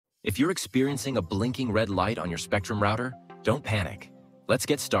If you're experiencing a blinking red light on your Spectrum router, don't panic. Let's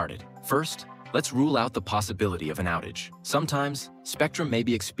get started. First, let's rule out the possibility of an outage. Sometimes, Spectrum may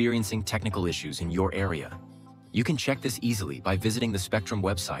be experiencing technical issues in your area. You can check this easily by visiting the Spectrum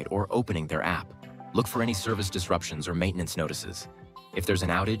website or opening their app. Look for any service disruptions or maintenance notices. If there's an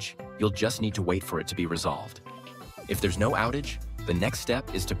outage, you'll just need to wait for it to be resolved. If there's no outage, the next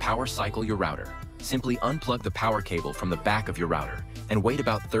step is to power cycle your router. Simply unplug the power cable from the back of your router and wait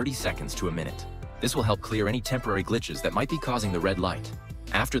about 30 seconds to a minute. This will help clear any temporary glitches that might be causing the red light.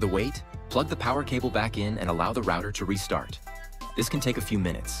 After the wait, plug the power cable back in and allow the router to restart. This can take a few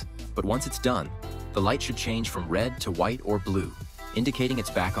minutes, but once it's done, the light should change from red to white or blue, indicating it's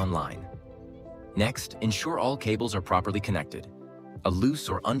back online. Next, ensure all cables are properly connected. A loose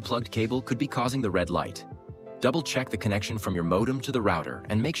or unplugged cable could be causing the red light. Double-check the connection from your modem to the router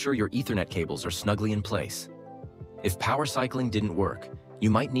and make sure your Ethernet cables are snugly in place. If power cycling didn't work,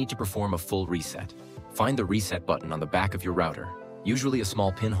 you might need to perform a full reset. Find the reset button on the back of your router, usually a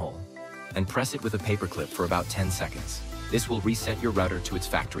small pinhole, and press it with a paperclip for about 10 seconds. This will reset your router to its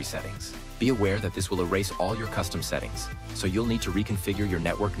factory settings. Be aware that this will erase all your custom settings, so you'll need to reconfigure your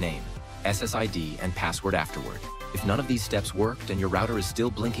network name, SSID, and password afterward. If none of these steps worked and your router is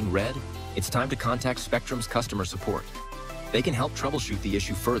still blinking red, it's time to contact Spectrum's customer support. They can help troubleshoot the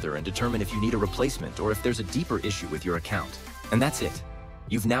issue further and determine if you need a replacement or if there's a deeper issue with your account. And that's it.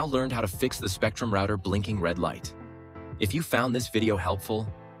 You've now learned how to fix the Spectrum router blinking red light. If you found this video helpful,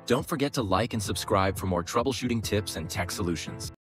 don't forget to like and subscribe for more troubleshooting tips and tech solutions.